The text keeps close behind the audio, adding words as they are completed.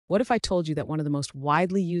What if I told you that one of the most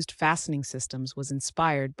widely used fastening systems was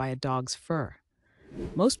inspired by a dog's fur?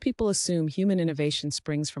 Most people assume human innovation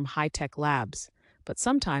springs from high-tech labs, but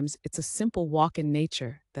sometimes it's a simple walk in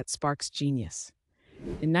nature that sparks genius.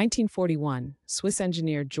 In 1941, Swiss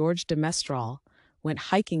engineer Georges de Mestral went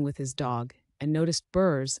hiking with his dog and noticed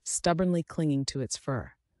burrs stubbornly clinging to its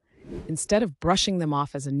fur. Instead of brushing them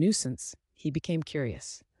off as a nuisance, he became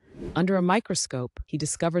curious. Under a microscope, he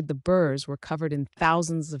discovered the burrs were covered in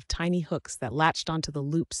thousands of tiny hooks that latched onto the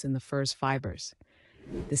loops in the fur's fibers.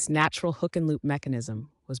 This natural hook and loop mechanism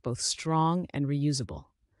was both strong and reusable.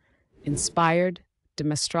 Inspired, de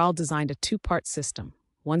Mestral designed a two-part system,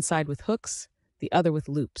 one side with hooks, the other with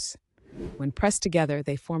loops. When pressed together,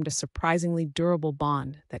 they formed a surprisingly durable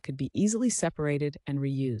bond that could be easily separated and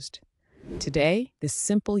reused. Today, this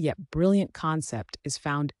simple yet brilliant concept is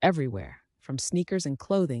found everywhere, from sneakers and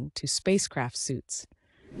clothing to spacecraft suits.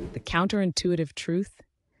 The counterintuitive truth?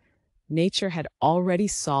 Nature had already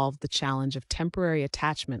solved the challenge of temporary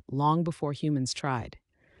attachment long before humans tried.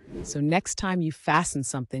 So next time you fasten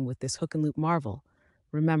something with this hook and loop marvel,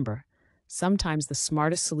 remember, sometimes the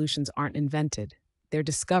smartest solutions aren't invented. They're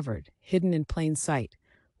discovered, hidden in plain sight,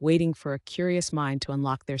 waiting for a curious mind to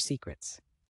unlock their secrets.